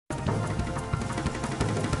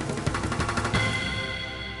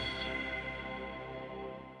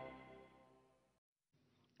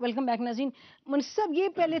Welcome back ناظرین. منصف صاحب یہ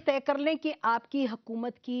پہلے طے کر لیں کہ آپ کی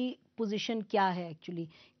حکومت کی پوزیشن کیا ہے ایکچولی,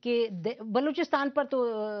 کہ بلوچستان پر تو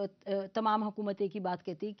تمام حکومت ایک ہی بات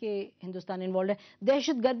کہتی کہ ہندوستان انوالوڈ ہے.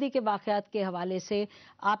 دہشت گردی کے واقعات کے حوالے سے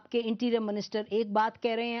آپ کے انٹیریئر منسٹر ایک بات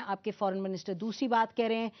کہہ رہے ہیں, آپ کے فارن منسٹر دوسری بات کہہ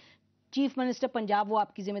رہے ہیں, چیف منسٹر پنجاب وہ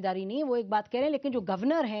آپ کی ذمہ داری نہیں ہے, وہ ایک بات کہہ رہے ہیں, لیکن جو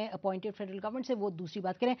گورنر ہیں اپوائنٹڈ فیڈرل گورنمنٹ سے وہ دوسری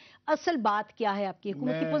بات کہہ رہے ہیں. اصل بات کیا ہے, آپ کی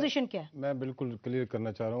حکومت کی پوزیشن کیا ہے؟ میں بالکل کلیئر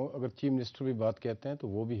کرنا چاہ رہا ہوں. اگر چیف منسٹر بھی بات کہتے ہیں تو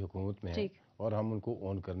وہ بھی حکومت میں ہے اور ہم ان کو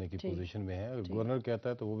اون کرنے کی پوزیشن میں ہیں. اگر گورنر کہتا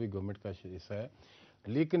ہے تو وہ بھی گورنمنٹ کا حصہ ہے.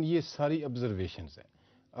 لیکن یہ ساری آبزرویشنز ہیں.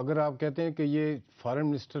 اگر آپ کہتے ہیں کہ یہ فارن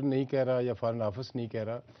منسٹر نہیں کہہ رہا یا فارن آفس نہیں کہہ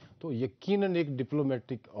رہا, تو یقیناً ایک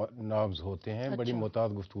ڈپلومیٹک نارمز ہوتے ہیں, بڑی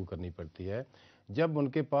محتاط گفتگو کرنی پڑتی ہے. جب ان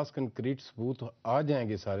کے پاس کنکریٹ ثبوت آ جائیں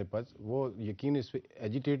گے سارے پاس, وہ یقین اس پہ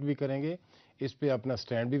ایجیٹیٹ بھی کریں گے, اس پہ اپنا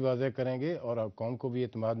سٹینڈ بھی واضح کریں گے اور قوم کو بھی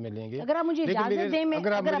اعتماد میں لیں گے. اگر آپ مجھے اجازت دیں,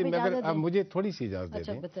 اگر آپ مجھے تھوڑی سی اجازت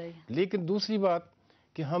دے دیں. لیکن دوسری بات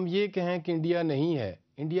کہ ہم یہ کہیں کہ انڈیا نہیں ہے,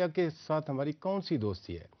 انڈیا کے ساتھ ہماری کون سی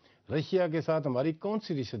دوستی ہے, رشیا کے ساتھ ہماری کون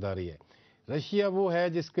سی رشتہ داری ہے. رشیا وہ ہے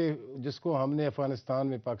جس کو ہم نے افغانستان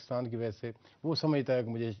میں پاکستان کی وجہ سے وہ سمجھتا ہے کہ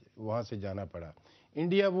مجھے وہاں سے جانا پڑا.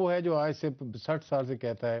 انڈیا وہ ہے جو آج سے 60 سال سے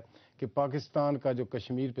کہتا ہے کہ پاکستان کا جو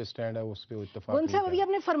کشمیر پہ سٹینڈ ہے اس پہ اتفاق نہیں کرتا. ابھی آپ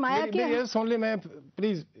نے فرمایا کہ سن لیں, میں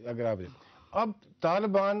پلیز اگر آپ اب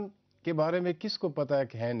طالبان کے بارے میں کس کو پتا ہے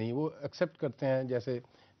کہ ہے نہیں, وہ ایکسیپٹ کرتے ہیں جیسے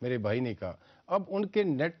میرے بھائی نے کہا. اب ان کے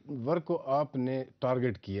نیٹ ورک کو آپ نے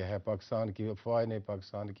ٹارگٹ کیا ہے, پاکستان کی افواج نے,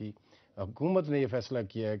 پاکستان کی حکومت نے یہ فیصلہ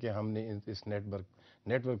کیا ہے کہ ہم نے اس نیٹ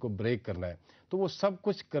ورک کو بریک کرنا ہے, تو وہ سب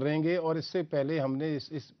کچھ کریں گے. اور اس سے پہلے ہم نے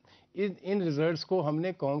ان ریزلٹس کو ہم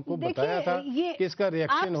نے قوم کو بتایا تھا کہ اس کا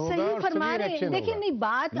ریئیکشن ہوگا اور سبھی ریئیکشن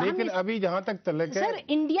ہوگا. لیکن ابھی جہاں تک تعلق ہے,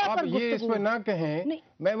 آپ یہ اس پہ نہ کہیں,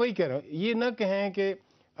 میں وہی کہہ رہا ہوں, یہ نہ کہیں کہ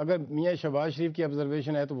اگر میاں شہباز شریف کی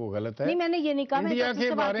آبزرویشن ہے تو وہ غلط ہے. میں نے یہ نہیں کہا. انڈیا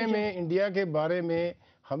کے بارے میں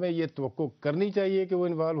ہمیں یہ توقع کرنی چاہیے کہ وہ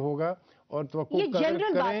انوالو ہوگا, اور توقع یہ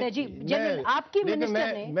جنرل بات ہے جی. جنرل آپ کی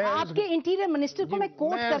منسٹر نے, آپ کے انٹیریئر منسٹر کو میں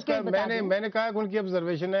کوٹ کر کے بتا دوں, میں نے کہا کہ ان کی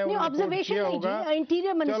آبزرویشن ہے, آبزرویشن نہیں جی,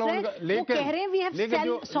 انٹیریئر منسٹر وہ کہہ رہے ہیں وی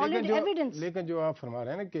ہیو سالڈ ایویڈنس. لیکن جو آپ فرما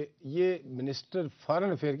رہے ہیں نا کہ یہ منسٹر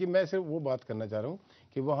فارن افیئر کی, میں صرف وہ بات کرنا چاہ رہا ہوں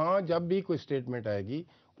کہ وہاں جب بھی کوئی اسٹیٹمنٹ آئے گی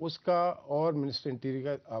اس کا اور منسٹر انٹیریئر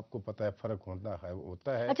کا آپ کو پتا ہے فرق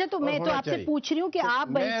ہوتا ہے. اچھا, تو میں تو آپ سے پوچھ رہی ہوں کہ آپ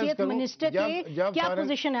بحیثیت منسٹر کے کیا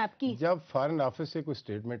پوزیشن ہے آپ کی؟ جب فارن آفس سے کوئی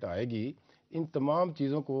اسٹیٹمنٹ آئے گی, ان تمام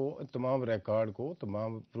چیزوں کو, تمام ریکارڈ کو,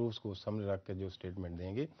 تمام پروفس کو سامنے رکھ کے جو اسٹیٹمنٹ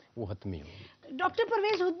دیں گے وہ حتمی ہوگی. ڈاکٹر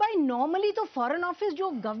پرویز ہود بھائی, نارملی تو فارن آفس جو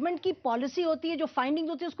گورنمنٹ کی پالیسی ہوتی ہے, جو فائنڈنگز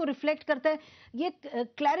ہوتی ہے, اس کو ریفلیکٹ کرتا ہے. یہ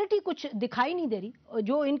کلیئرٹی کچھ دکھائی نہیں دے رہی.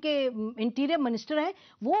 جو ان کے انٹیریئر منسٹر ہیں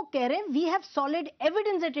وہ کہہ رہے ہیں we have solid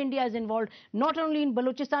evidence that India is involved not only in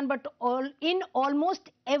Balochistan but in almost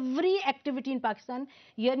every activity ان پاکستان,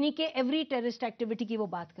 یعنی کہ ایوری ٹیررسٹ ایکٹیویٹی کی وہ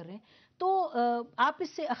بات کر رہے ہیں. تو آپ اس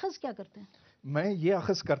سے اخذ کیا کرتے ہیں؟ میں یہ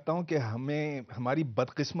اخذ کرتا ہوں کہ ہماری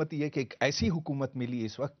بدقسمتی یہ کہ ایک ایسی حکومت ملی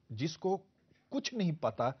اس وقت جس کو کچھ نہیں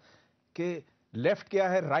پتا کہ لیفٹ کیا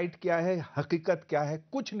ہے, رائٹ کیا ہے, حقیقت کیا ہے,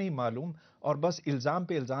 کچھ نہیں معلوم, اور بس الزام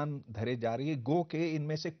پہ الزام دھرے جا رہی ہے. گو کہ ان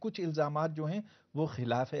میں سے کچھ الزامات جو ہیں وہ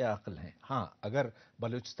خلاف عقل ہیں. ہاں, اگر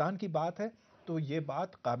بلوچستان کی بات ہے تو یہ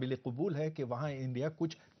بات قابل قبول ہے کہ وہاں انڈیا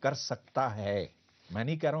کچھ کر سکتا ہے. میں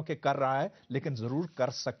نہیں کہہ رہا ہوں کہ کر رہا ہے, لیکن ضرور کر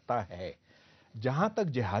سکتا ہے. جہاں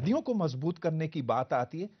تک جہادیوں کو مضبوط کرنے کی بات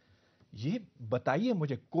آتی ہے, یہ بتائیے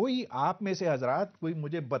مجھے, کوئی آپ میں سے حضرات کوئی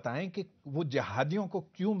مجھے بتائیں کہ وہ جہادیوں کو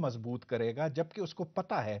کیوں مضبوط کرے گا, جبکہ اس کو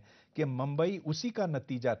پتا ہے کہ ممبئی اسی کا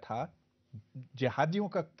نتیجہ تھا, جہادیوں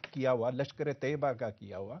کا کیا ہوا, لشکر طیبہ کا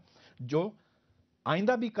کیا ہوا, جو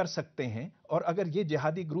آئندہ بھی کر سکتے ہیں. اور اگر یہ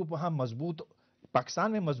جہادی گروپ وہاں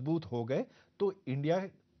پاکستان میں مضبوط ہو گئے تو انڈیا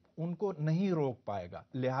ان کو نہیں روک پائے گا.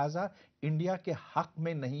 لہٰذا انڈیا کے حق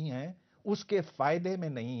میں نہیں ہے, اس کے فائدے میں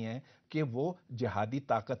نہیں ہے کہ وہ جہادی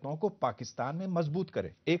طاقتوں کو پاکستان میں مضبوط کرے.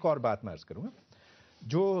 ایک اور بات میں عرض کروں گا,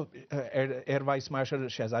 جو air vice marshal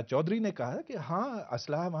Shahzad Chaudhry نے کہا کہ ہاں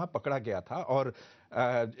اسلحہ وہاں پکڑا گیا تھا, اور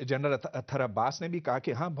جنرل اطہر عباس نے بھی کہا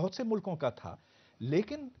کہ ہاں بہت سے ملکوں کا تھا.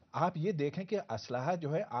 لیکن آپ یہ دیکھیں کہ اسلحہ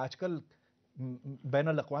جو ہے آج کل بین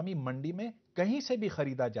الاقوامی منڈی میں کہیں سے بھی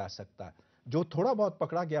خریدا جا سکتا. جو تھوڑا بہت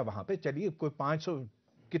پکڑا گیا وہاں پہ, چلیے کوئی 500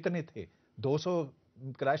 کتنے تھے, 200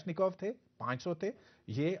 کلاشنکوف تھے, 500 تھے,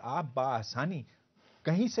 یہ آپ بآسانی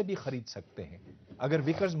کہیں سے بھی خرید سکتے ہیں. اگر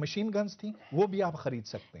ویکرز مشین گنز تھیں وہ بھی آپ خرید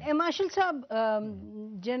سکتے ہیں. مارشل صاحب,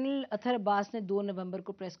 جنرل اطہر عباس نے 2 نومبر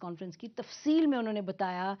کو پریس کانفرنس کی, تفصیل میں انہوں نے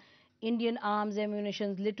بتایا Indian arms,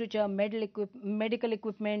 ایمونیشنز, literature, medical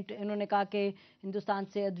equipment. انہوں نے کہا کہ ہندوستان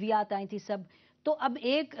سے ادویات آئی تھی سب. تو اب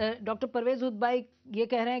ایک ڈاکٹر پرویز ہود بھائی یہ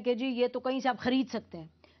کہہ رہے ہیں کہ جی یہ تو کہیں سے آپ خرید سکتے ہیں,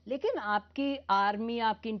 لیکن آپ کی آرمی،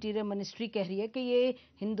 آپ کی انٹیریئر منسٹری کہہ رہی ہے کہ یہ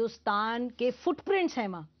ہندوستان کے فٹ پرنٹس ہیں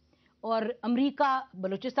وہاں، اور امریکہ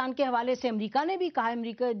بلوچستان کے حوالے سے امریکہ نے بھی کہا،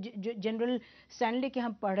 امریکہ جنرل اسٹینلے کے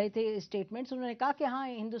ہم پڑھ رہے تھے اسٹیٹمنٹس، انہوں نے کہا کہ ہاں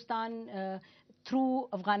ہندوستان تھرو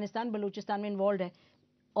افغانستان بلوچستان میں انوالوڈ ہے،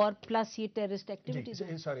 اور پلس یہ ٹیررسٹ ایکٹیویٹیز.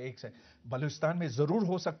 سر ایک سے بلوچستان میں ضرور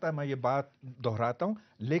ہو سکتا ہے، میں یہ بات دہراتا ہوں،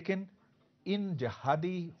 لیکن ان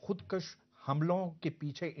جہادی خودکش حملوں کے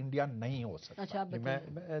پیچھے انڈیا نہیں ہو سکتا. اچھا آپ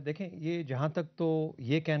بتائیں. دیکھیں یہ جہاں تک تو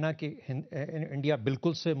یہ کہنا کہ انڈیا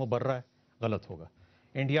بالکل سے مبرہ ہے غلط ہوگا.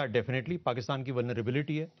 انڈیا ڈیفینیٹلی پاکستان کی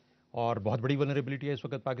ولنریبلٹی ہے، اور بہت بڑی ولنریبلٹی ہے اس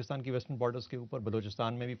وقت پاکستان کی ویسٹرن بارڈرز کے اوپر،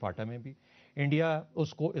 بلوچستان میں بھی، فاٹا میں بھی. انڈیا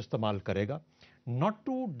اس کو استعمال کرے گا ناٹ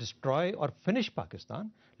ٹو ڈسٹرائے اور فنش پاکستان،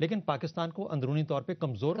 لیکن پاکستان کو اندرونی طور پہ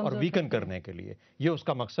کمزور اور ویکن کرنے کے لیے. یہ اس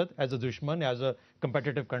کا مقصد ایز اے دشمن، ایز اے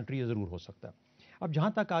کمپیٹیٹو کنٹری ضرور ہو سکتا ہے. اب جہاں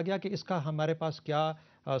تک آ گیا کہ اس کا ہمارے پاس کیا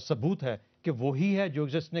ثبوت ہے کہ وہی ہے جو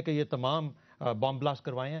جس نے کہ یہ تمام بام بلاسٹ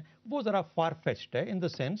کروائے ہیں، وہ ذرا فار فیچڈ ہے ان دا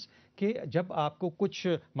سینس کہ جب آپ کو کچھ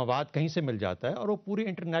مواد کہیں سے مل جاتا ہے اور وہ پورے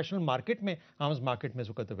انٹرنیشنل مارکیٹ میں، آرمز مارکیٹ میں اس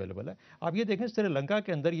وقت اویلیبل ہے. آپ یہ دیکھیں سری لنکا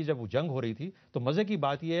کے اندر یہ جب وہ جنگ ہو رہی تھی تو مزے کی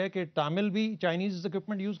بات یہ ہے کہ تامل بھی چائنیز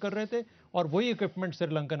اکوپمنٹ یوز کر رہے تھے، اور وہی اکوپمنٹ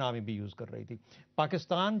سری لنکن آرمی بھی یوز کر رہی تھی.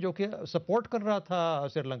 پاکستان جو کہ سپورٹ کر رہا تھا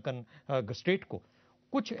سری لنکن اسٹیٹ کو،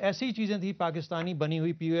 کچھ ایسی چیزیں تھی پاکستانی بنی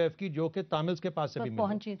ہوئی پی او ایف کی جو کہ تاملز کے پاس سے بھی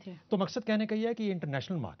پہنچی تھی. تو مقصد کہنے کا یہ ہے کہ یہ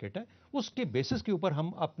انٹرنیشنل مارکیٹ ہے، اس کے بیسس کے اوپر ہم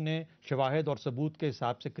اپنے شواہد اور ثبوت کے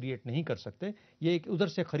حساب سے کریٹ نہیں کر سکتے. یہ ایک ادھر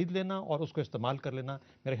سے خرید لینا اور اس کو استعمال کر لینا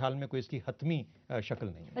میرے خیال میں کوئی اس کی حتمی شکل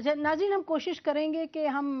نہیں ہے. اچھا ناظرین، ہم کوشش کریں گے کہ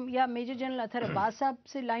ہم یا میجر جنرل اطہر عباس صاحب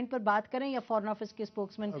سے لائن پر بات کریں یا فارن آفس کے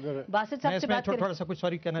اسپوکس مین باسط صاحب سے بات کریں. تھوڑا سا کچھ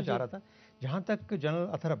سوری کہنا چاہ رہا تھا. جہاں تک جنرل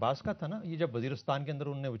اطہر عباس کا تھا نا، یہ جب وزیرستان کے اندر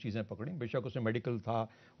انہوں نے وہ چیزیں پکڑیں، بے شک اس میں میڈیکل تھا،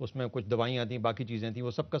 اس میں کچھ دوائیاں تھیں، باقی چیزیں تھیں،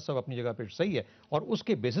 وہ سب کا سب اپنی جگہ پہ صحیح ہے. اور اس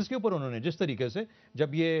کے بیسس کے اوپر انہوں نے جس طریقے سے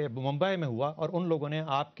جب یہ ممبئی میں ہوا اور ان لوگوں نے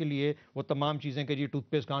آپ کے لیے وہ تمام چیزیں کہ جی ٹوتھ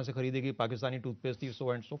پیسٹ کہاں سے خریدے گی، پاکستانی ٹوتھ پیسٹ تھی، so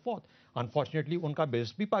and so forth. Unfortunately ان کا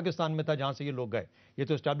بیس بھی پاکستان میں تھا جہاں سے یہ لوگ گئے، یہ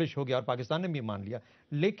تو اسٹیبلش ہو گیا اور پاکستان نے بھی مان لیا.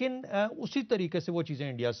 لیکن اسی طریقے سے وہ چیزیں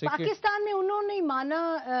انڈیا سے پاکستان میں انہوں نے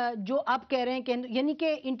مانا جو آپ کہہ رہے ہیں کہ یعنی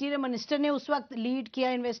کہ انٹیریئر منسٹر نے اس وقت لیڈ کیا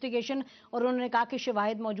انویسٹیگیشن، اور انہوں نے کہا کہ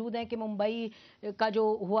شواہد موجود ہیں کہ ممبئی کا جو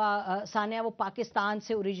ہوا سانحہ وہ پاکستان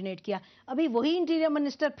سے اوریجنیٹ کیا. ابھی وہی انٹیریئر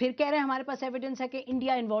منسٹر پھر کہہ رہے ہیں ہمارے پاس ایویڈنس ہے کہ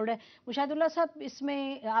انڈیا انوالوڈ ہے. مشاہد اللہ صاحب، اس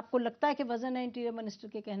میں آپ کو لگتا ہے کہ وزن ہے انٹیریئر منسٹر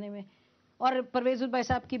کے کہنے میں؟ اور پرویز البھائی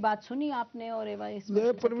صاحب کی بات سنی آپ نے، اور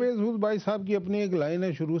پرویز البھائی صاحب کی اپنی ایک لائن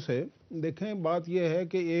ہے شروع سے. دیکھیں بات یہ ہے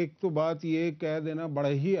کہ ایک تو بات یہ کہہ دینا بڑا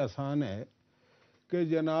ہی آسان ہے کہ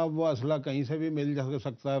جناب وہ اسلحہ کہیں سے بھی مل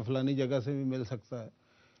سکتا ہے، فلانی جگہ سے بھی مل سکتا ہے.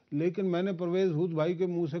 لیکن میں نے پرویز ہود بھائی کے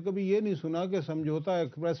منہ سے کبھی یہ نہیں سنا کہ سمجھوتا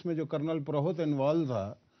ایکسپریس میں جو کرنل پروہت انوالو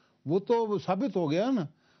تھا وہ تو ثابت ہو گیا نا،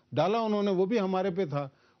 ڈالا انہوں نے، وہ بھی ہمارے پہ تھا.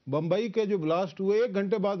 بمبئی کے جو بلاسٹ ہوئے 1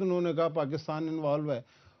 گھنٹے بعد انہوں نے کہا پاکستان انوالو ہے.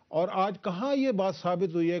 اور آج کہاں یہ بات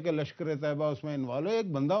ثابت ہوئی ہے کہ لشکر طیبہ اس میں انوالو ہے؟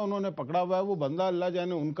 ایک بندہ انہوں نے پکڑا ہوا ہے، وہ بندہ اللہ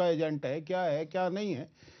جانے ان کا ایجنٹ ہے کیا نہیں ہے.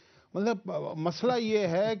 مطلب مسئلہ یہ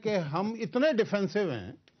ہے کہ ہم اتنے ڈیفینسو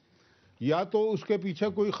ہیں، یا تو اس کے پیچھے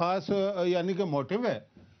کوئی خاص یعنی کہ موٹیو ہے،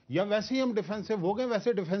 یا ویسے ہی ہم ڈیفینسو ہو گئے.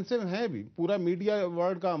 ویسے ڈیفینسو ہیں بھی، پورا میڈیا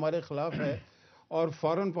ورلڈ کا ہمارے خلاف ہے اور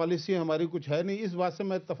فارن پالیسی ہماری کچھ ہے نہیں. اس بات سے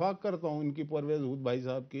میں اتفاق کرتا ہوں ان کی، پرویز ہود بھائی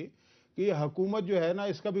صاحب کی، کہ یہ حکومت جو ہے نا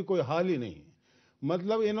اس کا بھی کوئی حال ہی نہیں ہے.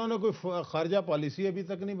 مطلب انہوں نے کوئی خارجہ پالیسی ابھی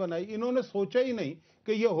تک نہیں بنائی، انہوں نے سوچا ہی نہیں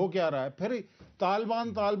کہ یہ ہو کیا رہا ہے. پھر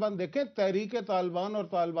طالبان دیکھیں، تحریک طالبان اور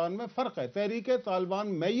طالبان میں فرق ہے. تحریک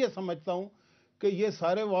طالبان میں یہ سمجھتا ہوں کہ یہ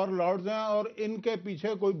سارے وار لارڈز ہیں اور ان کے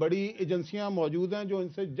پیچھے کوئی بڑی ایجنسیاں موجود ہیں جو ان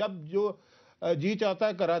سے جب جو جی چاہتا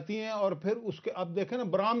ہے کراتی ہیں. اور پھر اس کے اب دیکھیں نا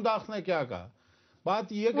برام داخ نے کیا کہا.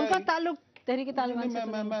 بات یہ ان کا تعلق تحریک طالبان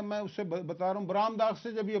سے میں اس سے بتا رہا ہوں، برام داخ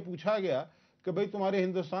سے جب یہ پوچھا گیا کہ بھئی تمہارے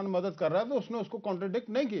ہندوستان مدد کر رہا ہے تو اس نے اس کو کانٹرڈکٹ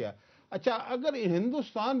نہیں کیا. اچھا اگر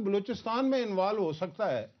ہندوستان بلوچستان میں انوالو ہو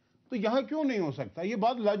سکتا ہے تو یہاں کیوں نہیں ہو سکتا؟ یہ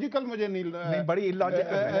بات لاجیکل مجھے نہیں، بڑی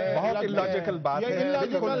بہت اللاجیکل بات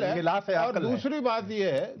ہے. اور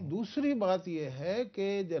دوسری بات یہ ہے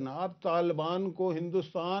کہ جناب طالبان کو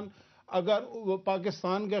ہندوستان اگر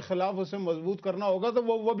پاکستان کے خلاف اسے مضبوط کرنا ہوگا تو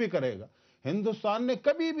وہ بھی کرے گا. ہندوستان نے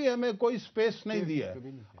کبھی بھی ہمیں کوئی سپیس نہیں دیا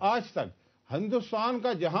ہے آج تک. ہندوستان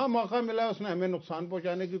کا جہاں موقع ملا ہے اس نے ہمیں نقصان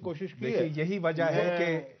پہنچانے کی کوشش کی ہے. یہی وجہ ہے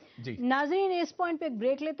کہ جی ناظرین اس پوائنٹ پہ ایک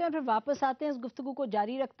بریک لیتے ہیں، پھر واپس آتے ہیں، اس گفتگو کو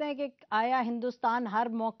جاری رکھتے ہیں کہ آیا ہندوستان ہر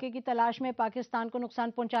موقع کی تلاش میں پاکستان کو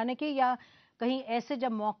نقصان پہنچانے کی، یا کہیں ایسے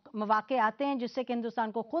جب مواقع آتے ہیں جس سے کہ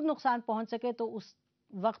ہندوستان کو خود نقصان پہنچ سکے تو اس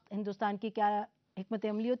وقت ہندوستان کی کیا حکمت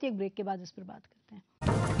عملی ہوتی ہے؟ ایک بریک کے بعد اس پر بات کرتے ہیں.